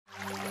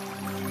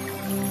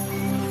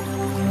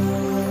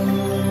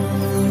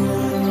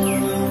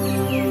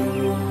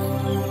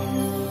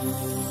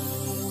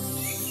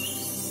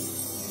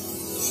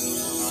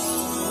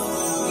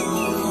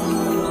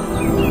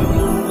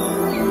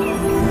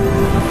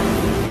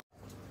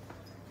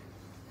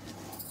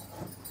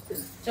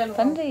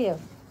बन रही है।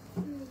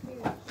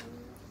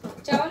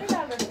 चावल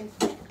डाल रहे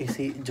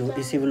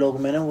इसी व्लॉग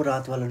में ना वो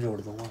रात वाला जोड़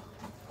दूंगा।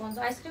 कौन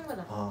सा आइसक्रीम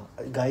वाला? हाँ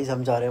गाइस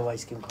हम जा रहे हैं वो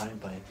आइसक्रीम खाने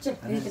पाए।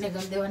 इतने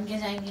गंदे बन के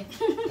जाएंगे।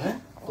 हैं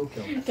तो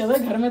क्या कहते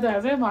घर में तो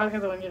ऐसे बाहर के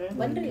तो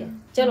बन रही है।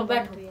 चलो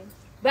बैठो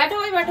बैठो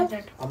भाई बैठो।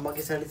 अम्मा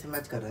की साड़ी से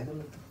मैच कर रहा है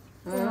कलर तो।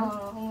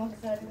 अम्मा की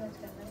साड़ी मैच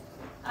कर रहा है।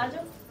 आ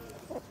जाओ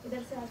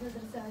इधर से आ जाओ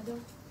इधर से आ जाओ।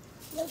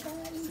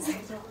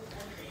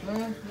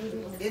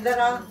 इधर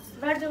आओ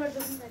बैठ जाओ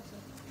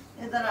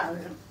इधर आ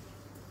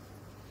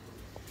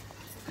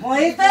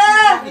मोहित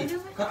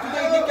कत्तू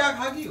देख क्या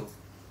खा गई हो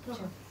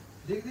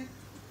देख देख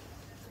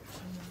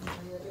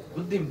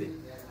बुद्धि में देख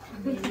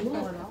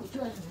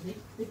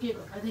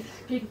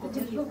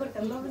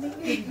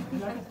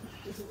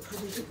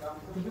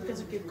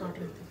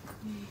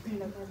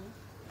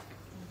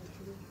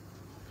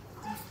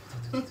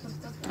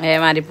है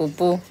हमारी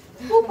पुप्पू।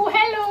 पुप्पू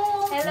हेलो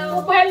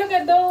पुप्पू हेलो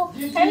कर दो।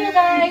 हेलो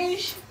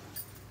गाइस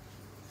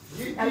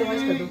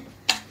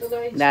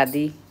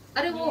दादी।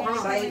 अरे वो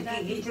भाई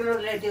की चलो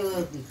लेटे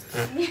होती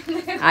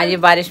आज ये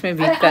बारिश में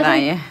भीग कर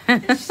आए हैं।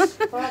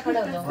 थोड़ा खड़े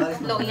हो जाओ।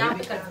 लो यहाँ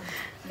पे करो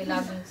मिला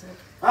दो इनसे।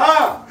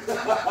 हां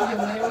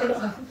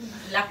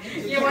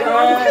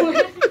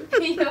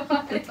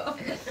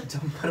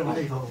जंपर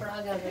भाई हो।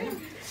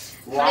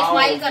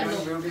 स्माइल कर लो।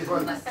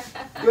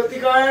 ज्योति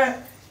कहाँ है?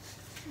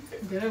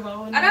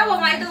 अरे वो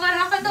माई तो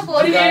वरना अपन तो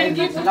बोल रहे हैं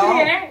इनकी पुत्री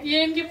है। ये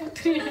इनकी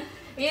पुत्री है।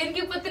 ये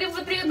इनकी पुत्री को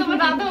तो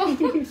बता दो।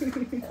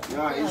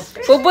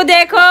 पुप्पू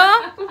देखो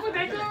पुप्पू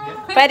देखो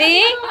परी।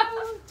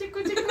 चिक्कू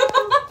चिक्कू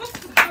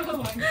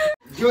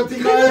ज्योति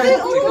कहाँ है?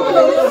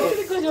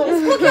 इसको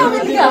क्या हो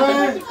गया?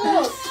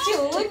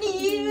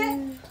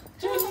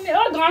 चुन्नी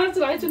और गाना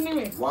चलाए चुन्नी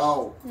में। वाओ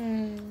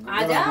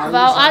आजा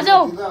वाओ आ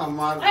जाओ।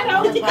 हमारा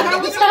राहुल जी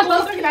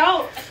खिलाओ।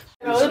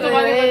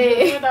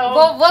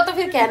 वो तो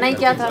फिर कहना ही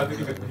क्या था।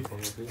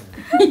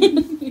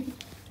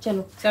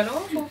 चलो चलो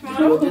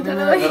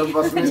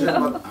बस में से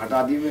हटा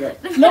दी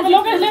मेरा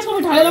लोग ले इसको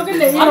बिठा लो के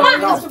ले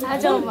आ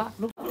जाओ माँ।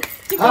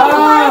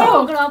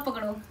 पकड़ो आप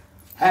पकड़ो।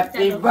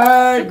 हैप्पी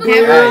बर्थडे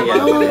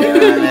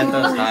तो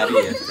सारी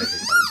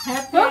है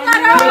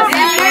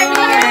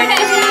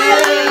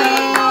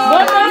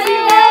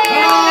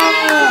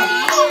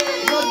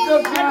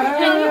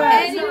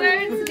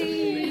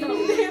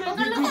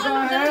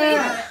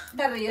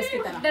डर रही है उसकी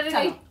तरह। डर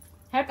गई।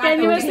 Happy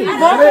anniversary.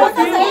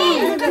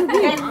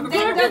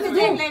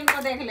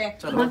 देख ले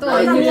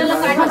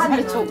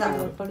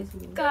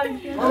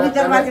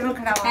दरवाजे में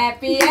खड़ा हुआ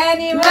happy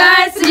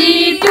anniversary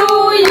to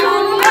you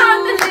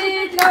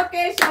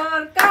Lokeshwar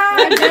का।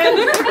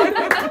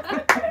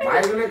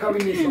 भाई ने कभी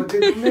नहीं सोचे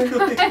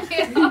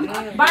तुमने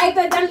भाई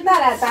तो जलता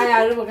रहता है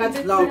यार।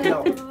 लाओ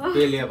खिलाओ।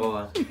 पे लिया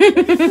बाबा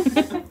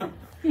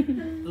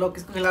लो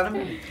किसको खिलाना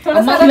है?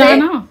 अम्मा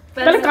खिलाना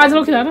पहले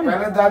काजल खिलाना।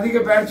 पहले दादी के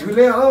पैर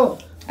छूले हो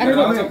अरे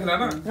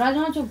खिलाना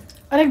राजा चुप।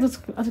 अरे एक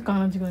दूसरे अच्छा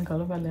कान्हा जी को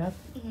निकालो पहले यार।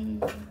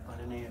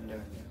 अरे नहीं अंडे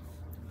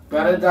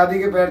पहले दादी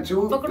के पैर छू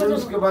फिर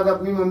उसके बाद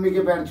अपनी मम्मी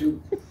के पैर छू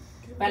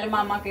पहले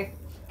मामा के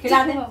खिला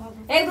दे।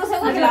 एक दूसरे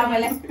को खिलाओ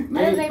पहले।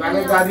 नहीं पहले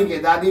दादी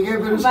के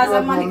फिर उसके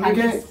बाद मम्मी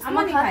के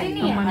अम्मा खाती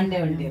नहीं है अंडे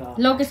वंडे।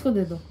 लो किसको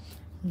दे दो।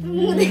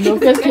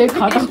 लोकेश केक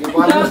खाता।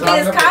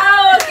 लोकेश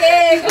खाओ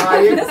केक।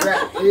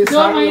 ये 2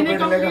 साल महीने में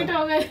कंप्लीट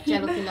हो गए।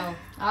 चलो खिलाओ।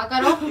 आ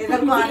करो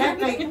इधर को आना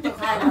कहीं तो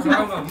खाएगा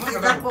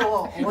इधर को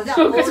हो जा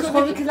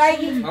उसको भी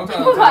खिलाएगी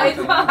भाई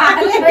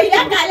अरे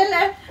भैया खा ले।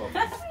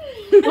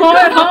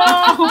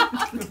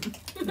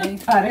 नहीं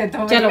खा रहे तो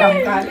चलो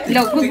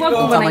लो खुद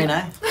वो बनाई। महीना है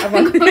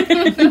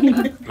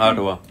लाट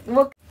हुआ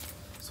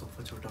सोफा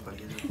छोटा पड़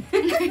गया।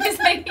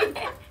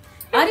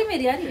 आ रही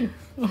मेरी आ रही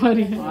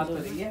अरे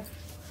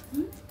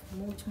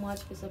मूछ माछ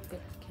पे सब पे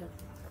क्या।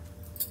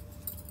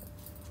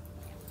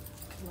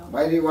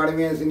 भाई रिवाड़ी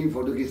में ऐसे नहीं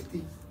फोटो खींचती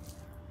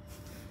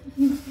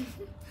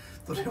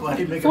तो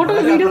रिवाड़ी में फोटो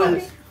वीडियो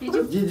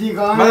जीजी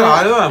कहाँ मैं है?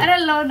 आ रहा हूं अरे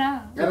लो ना।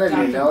 अरे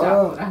ले जाओ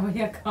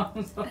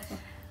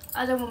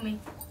आ जाओ मम्मी।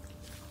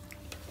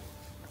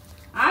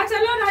 आ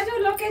चलो राजू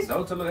लोकेश।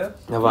 जाओ चलो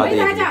यार भाई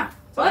राजा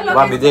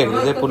भाभी देख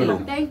ले पुल्लू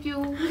थैंक यू।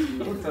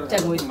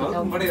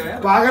 बड़े हो यार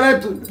पागल है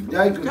तू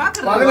जाए तू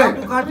पागल है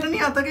काटने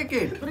नहीं आता क्या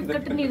केक?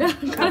 कट नहीं रहा।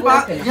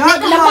 यहाँ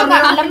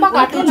लंबा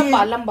काटो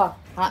लंबा लंबा।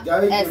 हाँ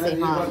जाए ऐसे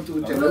हाँ। तू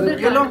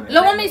चलो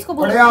लो मम्मी इसको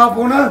बोलो। बड़े आप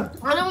हो ना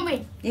हेलो मम्मी।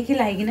 ये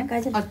खिलाएगी ना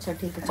काजल। अच्छा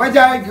ठीक है। मैं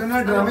जाए क्यों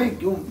ना ड्रामे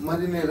क्यों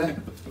मजे नहीं रहे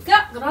क्या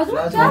राजू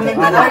क्या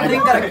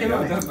ड्रिंक कर रखे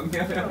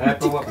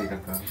तो वो पी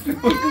रखा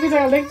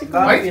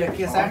भाई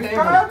रखिए साथ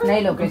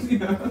नहीं लोकेश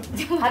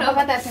हर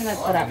वक्त ऐसे मत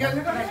करा।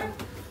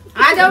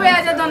 आ जाओ आ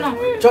जाओ दोनों।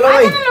 चलो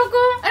भाई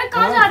लोगों अरे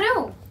कहाँ जा रहे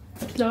हो?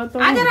 जाता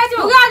आ जाओ राजू।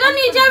 आ जाओ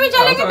नीचे अभी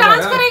चलेंगे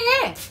डांस करेंगे।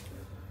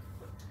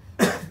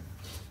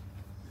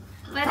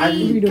 आज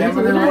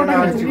कैमरे में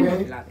डाल चुके हैं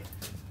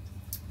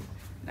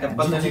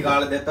चप्पल से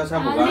निकाल देता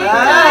सब उगाड़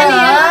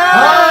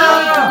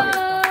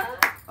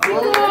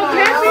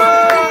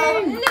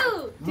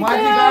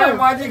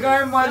माजी का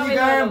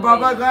है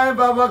बाबा का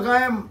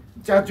है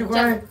चाचू का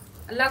है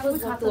अल्लाह को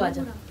तू आ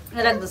जा।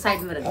 रख दो साइड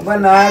में रख दो। अब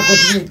ना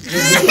कुछ भी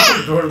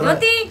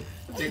ज्योति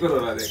चिको रो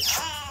रहा देख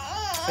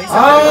मेरे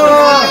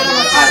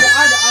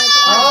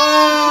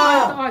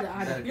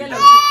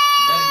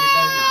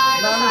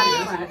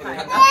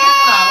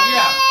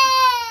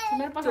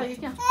पास आइए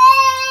क्या?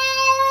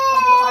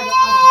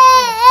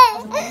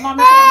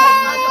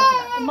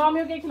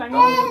 मामियों के खिलाएंगे। आ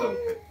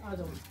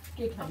जाओ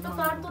केक तो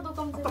काट तो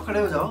कम से तो खड़े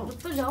हो जाओ।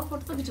 तो जाओ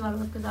फोटो तो खिंचवा लो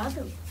सबके साथ।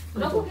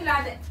 लोगों को खिला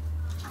दे।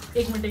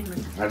 एक मिनट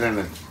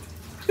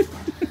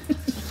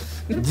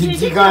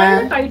जीजी कहाँ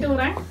है? टाइट हो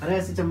रहा है। अरे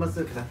ऐसी चम्मच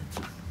से खिला।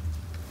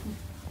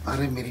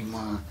 अरे मेरी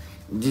माँ,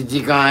 जीजी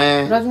कहाँ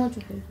है? राजू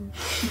चुप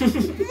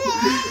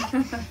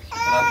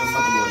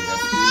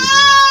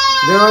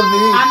देखो दी,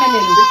 मैं ले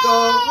लूं।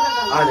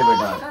 आ जा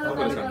बेटा,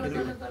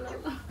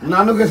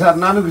 नानू के साथ,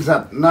 नानू के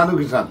साथ, नानू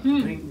के साथ।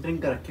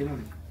 ड्रिंक कर रखी है ना।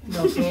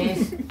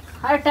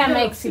 हर टाइम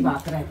एक सी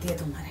बात रहती है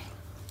तुम्हारे।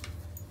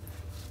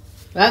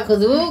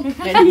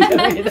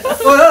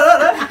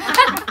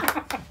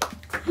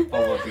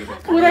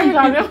 पूरा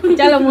हिला दो।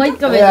 चलो मोहित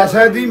को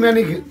ऐसा दी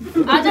मैंने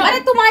अरे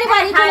तुम्हारी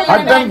बारी हर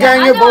टाइम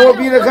कहेंगे वो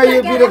भी रखा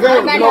ये भी रखा,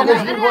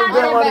 लोकेश भी बोलते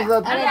हैं हमारे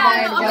साथ।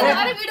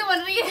 अरे वीडियो बन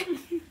रही है।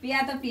 पिया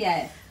तो पिया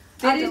है।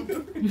 अच्छा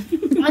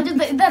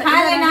तो इधर खा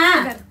लेना।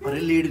 अरे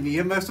लीड नहीं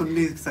है, मैं सुन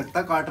नहीं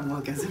सकता। काट मुंह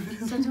कैसे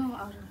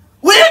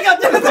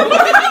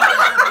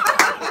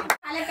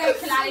खाले कहीं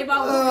खिला ले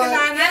बाबू।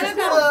 खिलाना ना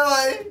तो।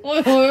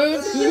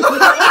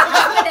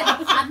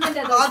 हाथ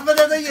में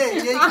दे दो ये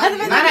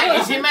ना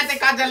इसी में से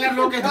का जल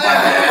लोकेश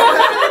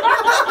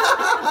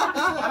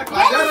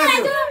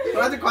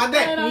अरे खा दे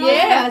ये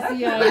हंसी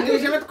है।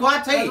 इसी में खा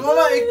सही।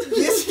 मामा ये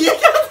क्या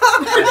था?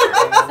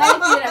 सही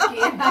पी रखी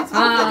है।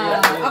 हाँ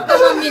अब तो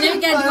मम्मी ने भी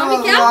क्या मम्मी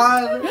क्या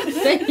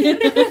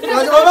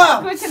मामा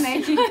कुछ नहीं।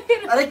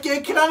 अरे केक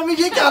खिलाने में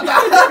ये क्या था?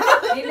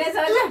 इन्हें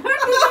समझ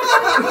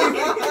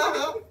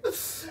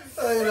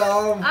अरे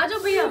राम। आ जाओ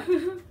भैया।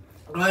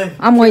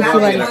 मोहित को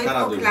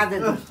खिला दे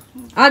दो।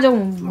 आ जाओ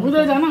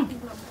उधर जाना।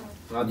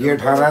 ये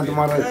 18 है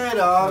तुम्हारा, अरे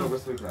राम।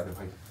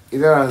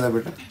 इधर आ जा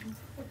बेटा।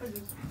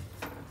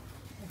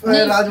 अरे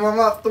राज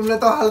मामा तुमने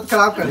तो हालत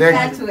खराब कर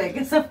देख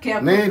छुएगा सब क्या।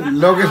 नहीं,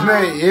 लोकेश ने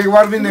एक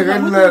बार भी नहीं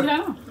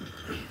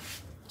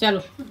चलो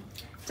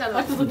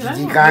चलो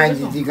जीजी कहाँ है,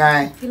 जीजी कहाँ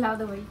है? खिला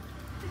दो भाई।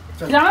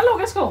 खिलाना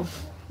लोग इसको।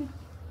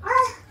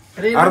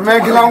 और मैं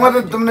खिलाऊंगा तो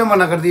तुमने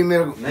मना कर दी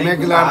मेरे को। मैं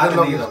खिला रहा था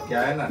लोकेश।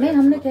 नहीं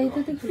हमने कही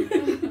थी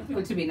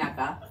कुछ भी ना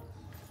कहा।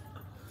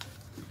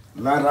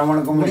 मैं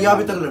रावण को बुढ़िया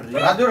अभी तक लड़ रही है।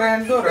 राजू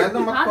रहने दो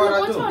मत खो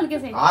राजू।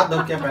 हाथ धो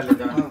के पहले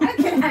जा।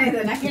 खिलाने दो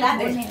ना खिला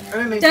दे।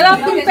 अरे नहीं चलो अब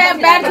तुम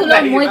पैर छू लो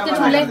मोहित के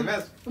छू ले।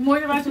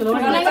 मोहित बात सुनो।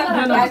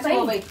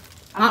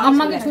 हाँ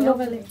अम्मा के छू लो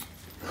पहले।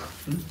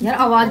 यार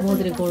आवाज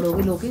बहुत रिकॉर्ड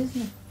होगी लोकेश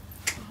में।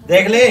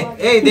 देख ले,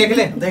 ए देख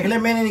ले। देख ले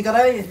मैंने नहीं करा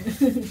ये।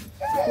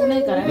 तू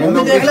नहीं करा मैं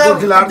लोकेश को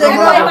खिला रहा था।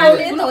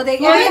 धो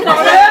देंगे।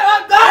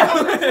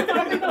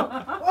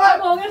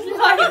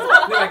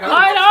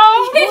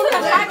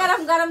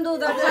 गरम गरम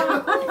दूध।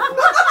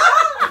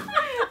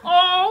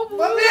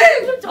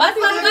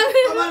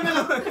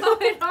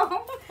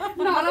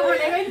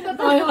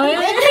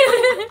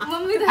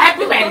 Mummy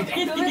happy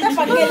birthday. तुम्हें तो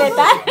पक्के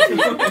लेता है।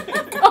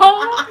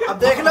 अब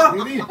देख लो।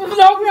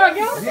 ब्लॉग में आ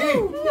गया।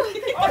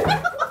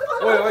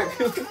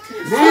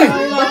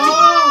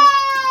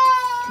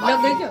 लग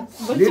गई क्या?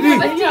 दीदी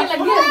बच्ची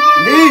लग गई।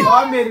 दी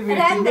और मेरी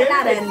बेटी रहने दे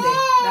ना रहने दे।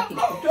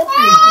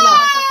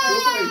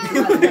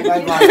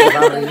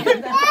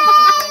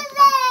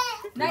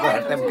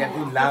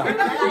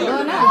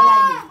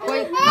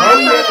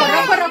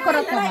 रखो रखो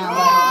रखो।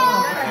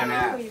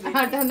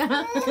 हटो ना।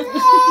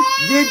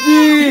 जीजी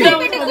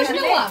बेटे कुछ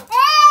नहीं हुआ।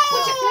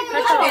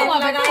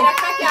 लगाए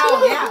रखा क्या हो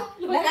गया?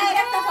 लगाए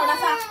रखा थोड़ा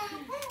सा।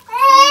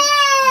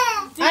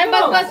 अरे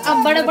बस बस अब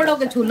बड़े बड़ों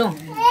के छू लो।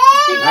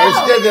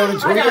 इसके देव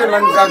छोटे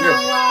रंग का के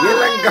ये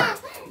रंग का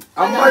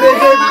अब बड़े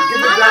के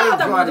कितने जाने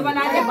तुम्हारी।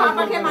 बना के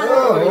पापा के मारो।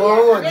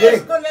 ओहो देख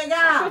इसको ले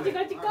जा।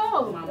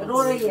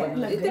 रो रही है।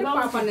 इतने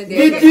पापा ने दे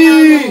जीजी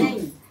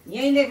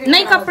यही लेके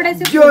नहीं कपड़े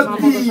से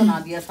ज्योति सुना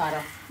दिया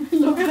सारा।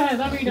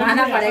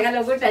 लाना पड़ेगा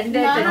लोगों ठंडे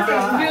ठंडे।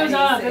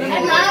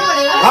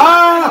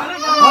 हाँ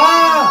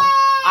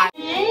हाँ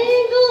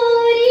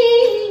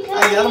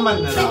यार मन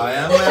रहा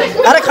है मैं।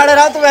 अरे खड़े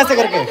रहो तुम ऐसे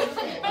करके।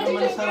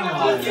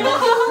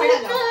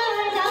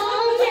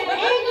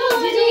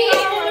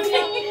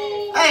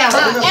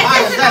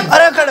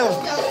 अरे खड़े हो।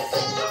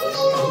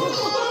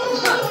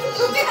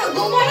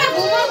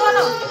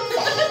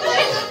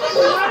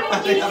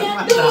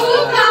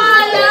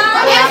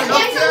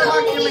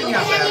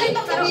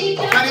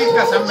 खरीद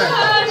का समय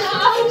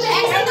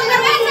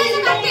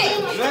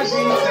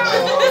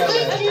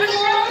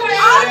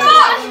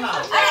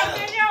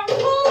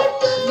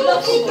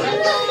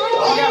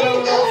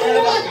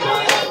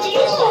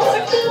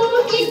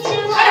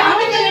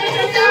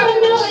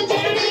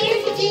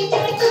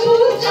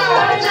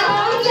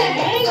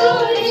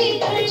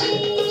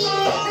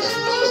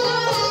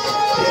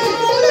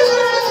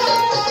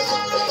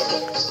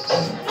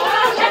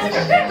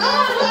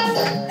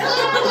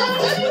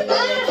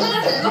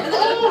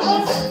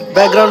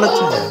बैकग्राउंड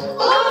अच्छा है।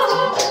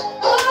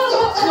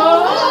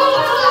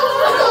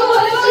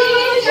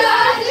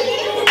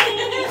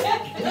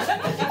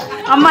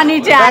 अम्मा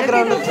नीचे आ रही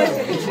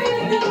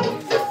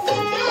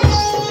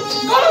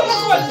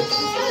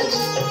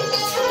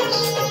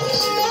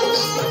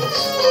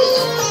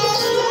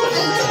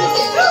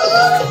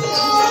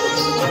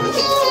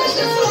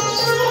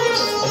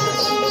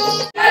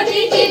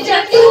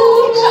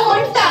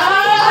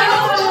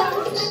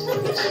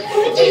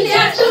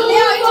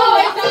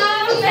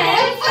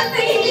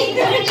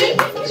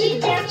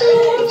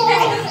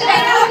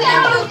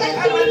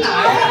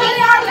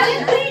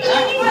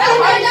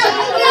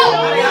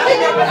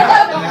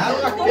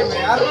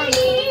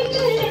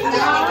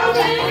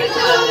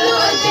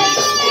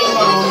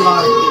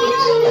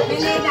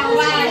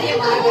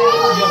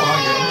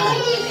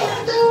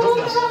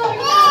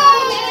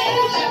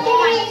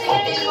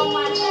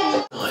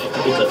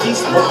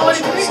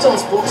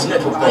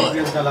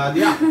चला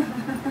दिया।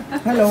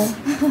 हेलो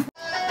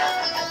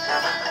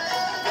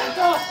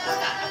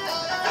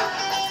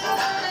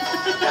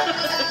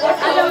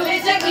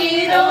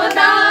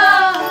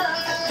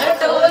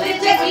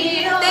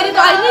तेरी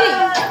तो आई नहीं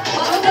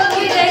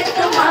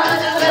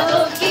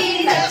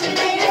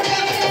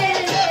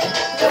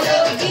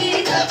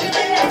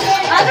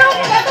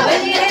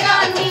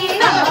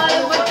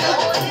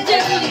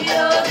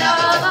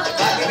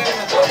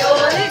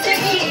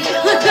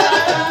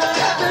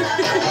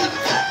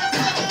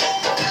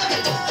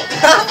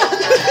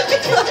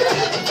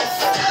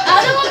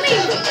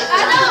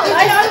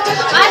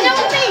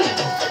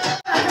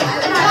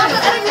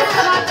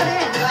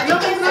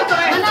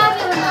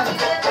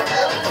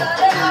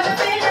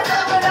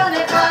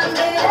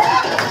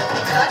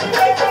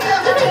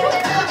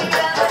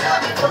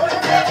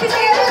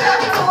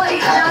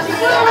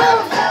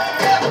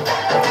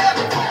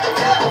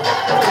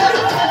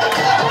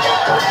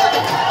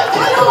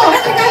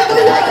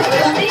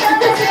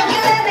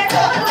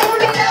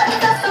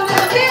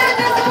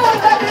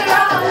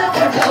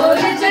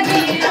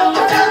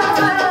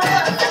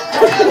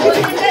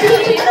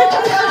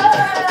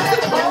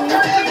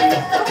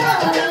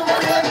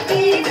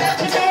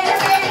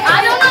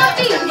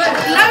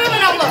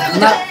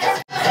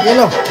ये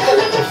लो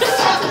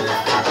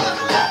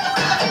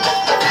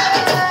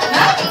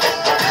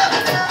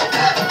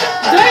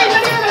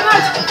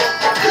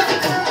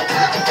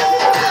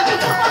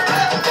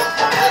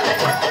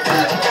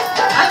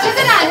अच्छे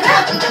से डाल ना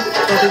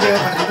छोटी जगह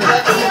पर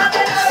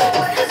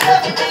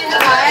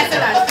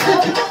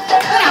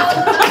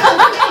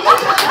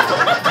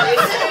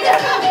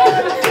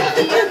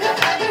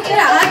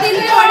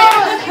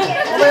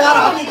अबे यार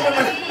हाथ नीचे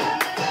कर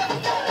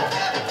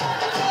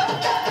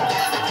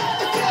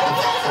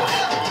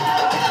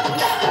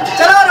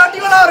चलो रोटी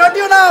बनाओ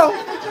रोटी बनाओ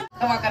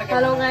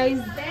हेलो गाइस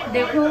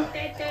देखो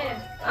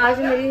आज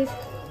मेरी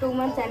 2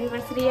 मंथ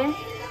एनिवर्सरी है।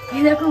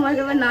 ये देखो हमारे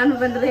घर में नान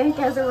बन रहे हैं,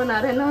 कैसे बना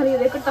रहे हैं ना। और ये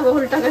देखो तवा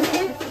उल्टा करके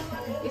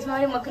इसमें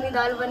हमारी मखनी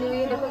दाल बनी हुई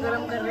है। देखो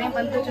गरम कर रहे हैं,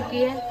 बन तो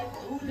चुकी है।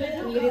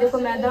 ये देखो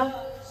मैदा,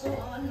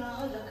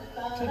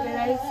 ठीक है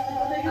गाइस।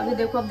 अभी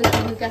देखो अब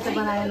देखो कैसे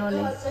बनाया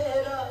इन्होंने।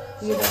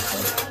 ये देखो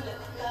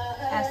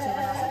ऐसे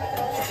बना सकते हैं,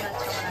 कितना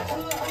अच्छा बना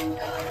है।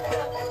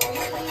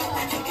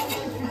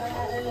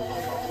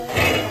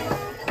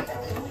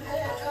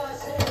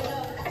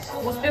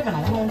 उस पे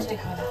बनाओ नॉन स्टिक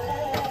वाला।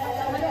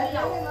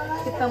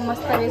 कितना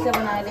मस्त तवे से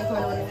बनाया देखो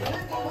इन्होंने,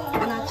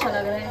 कितना अच्छा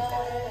लग रहा है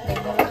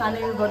देखने में, खाने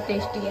में बहुत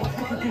टेस्टी है।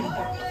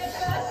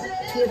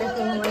 ये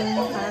देखो हमारी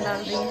मम्मी खाना डाल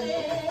रही है।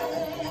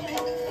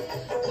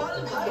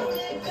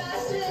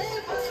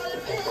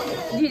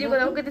 जीजी को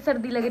देखो कितनी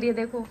सर्दी लग रही है,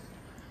 देखो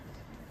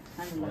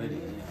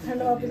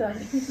ठंड वापस आ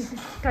गई।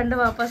 ठंड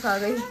वापस आ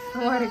गई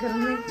हमारे घर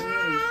में।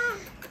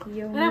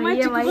 ये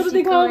हमारी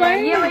चिक्कू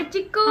है, ये हमारी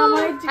चिक्कू।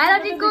 हेलो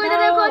चिक्कू, इधर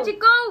देखो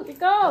चिक्कू,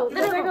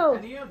 इधर देखो।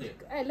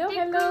 हेलो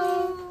हेलो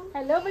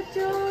हेलो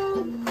बच्चों,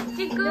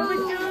 चिक्कू ये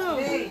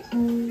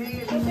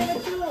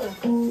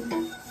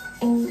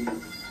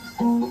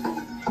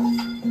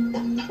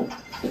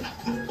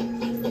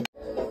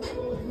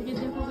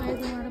देखो गाइस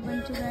हमारा बन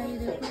चुका है। ये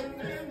देखो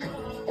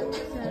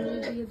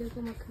सैलेड, ये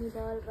देखो मखनी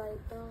दाल,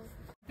 रायता।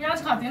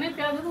 प्याज खाते हैं ना,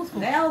 प्याज है तो उसको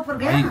गया ऊपर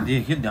गया भाई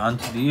देखिए ध्यान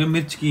से, ये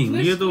मिर्च की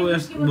ये तो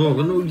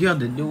भोगन क्या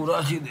दे दे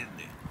राशि दे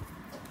दे।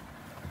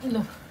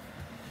 लो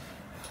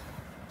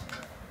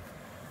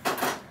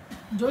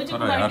जो चिकू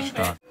अरे यार लाइटिंग पे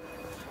स्टार्ट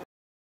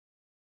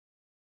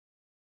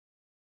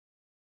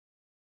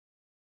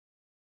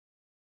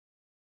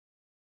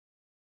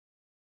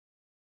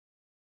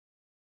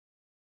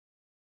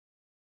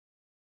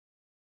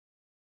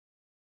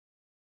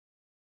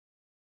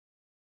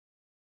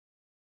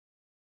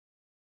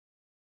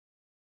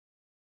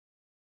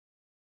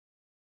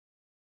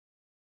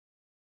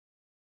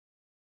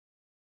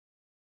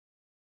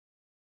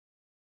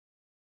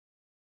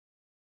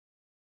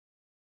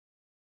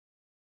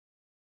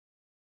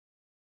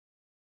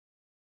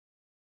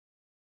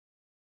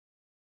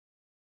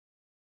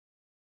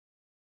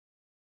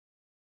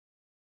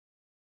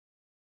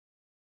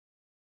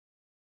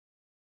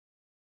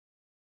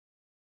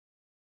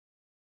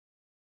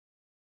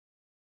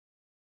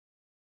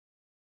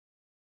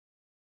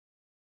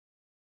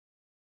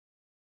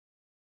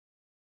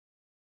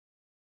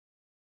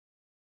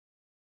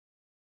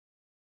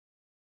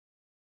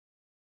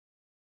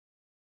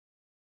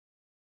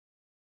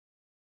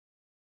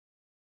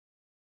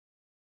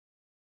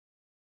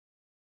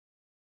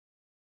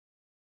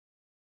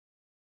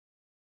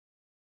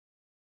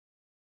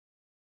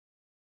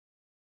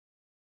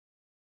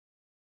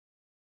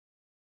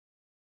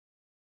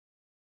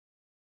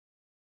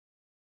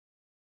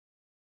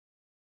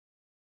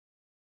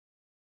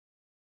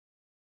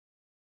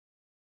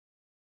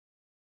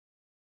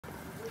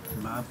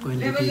आपको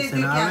हिंदी ठीक से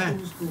ना है,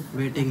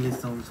 वेटिंग लिस्ट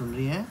सॉन्ग सुन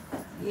रही हैं।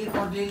 एक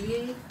और ले लिए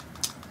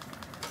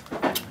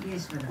ये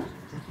इसमें डाल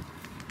देते हैं।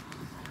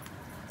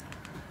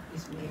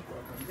 इसमें एक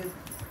और कर दे,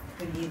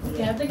 फिर ये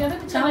दिया। कहते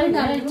चावल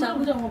डाल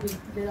चावल जाओ भी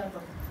ले जाता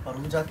हूं और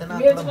वो जाते ना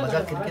थोड़ा मजा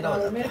किरकिरा हो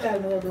जाता मेरे है। ख्याल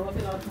में दो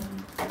फिर आप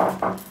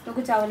तो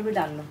कुछ चावल भी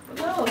डाल लो।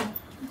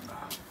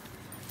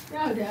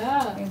 क्या हो गया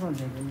एक और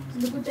दे दो।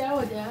 देखो क्या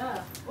हो गया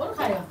और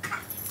खाया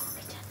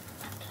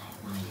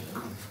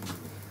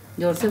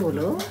जोर से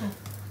बोलो।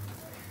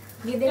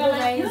 ये देखो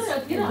गाइस,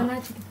 बना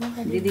कितना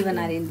दीदी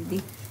बना रही है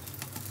दीदी।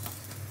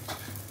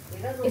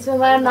 इसमें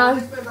हमारा नाम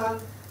ये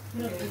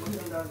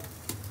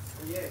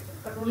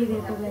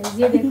देखो गाइस,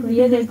 ये देखो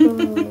ये देखो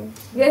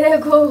ये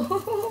देखो।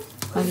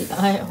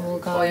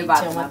 कोई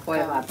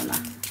बात ना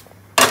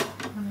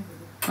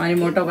हमारी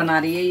मोटो बना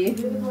रही है ये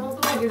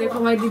देखो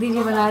हमारी दीदी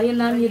जी बना रही है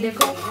नान। ये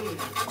देखो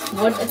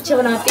बहुत अच्छे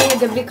बनाते हैं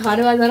जब भी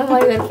खाने वाला ना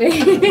हमारे घर पे।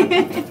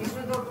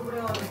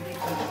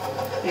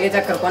 ये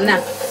चक्कर कौन है?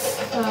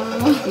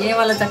 ये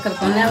वाला चक्कर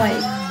कौन है भाई?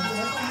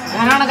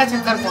 घराना का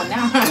चक्कर कौन है?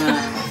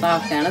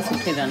 साफ कहना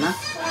सूखे रहना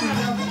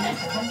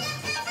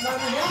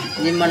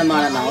जिम्मन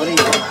मारा ना हो रही।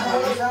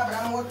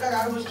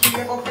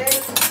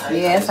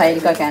 ये है साहिल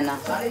का कहना,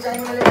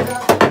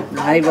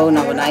 हमारी बहू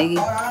ना बनाएगी।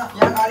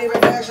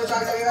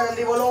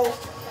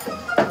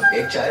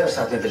 एक चाय और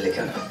साथ में बिल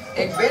लिखे आना।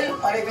 एक बिल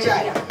और एक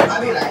चाय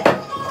अभी लाए।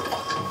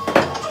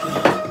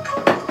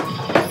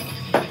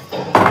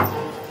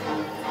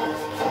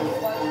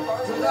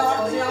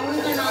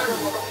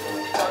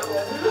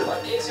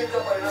 एक सीट का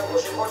परिणाम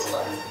घोषित हो चुका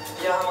है।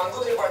 यहाँ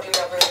मंगू त्रिपाठी ने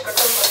अपने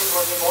कट्टर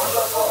प्रतिद्वंदी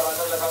मोहनलाल को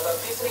हराकर लगातार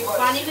तीसरी बार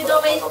पानी भी दो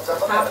भाई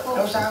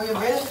साहब ये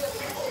बिल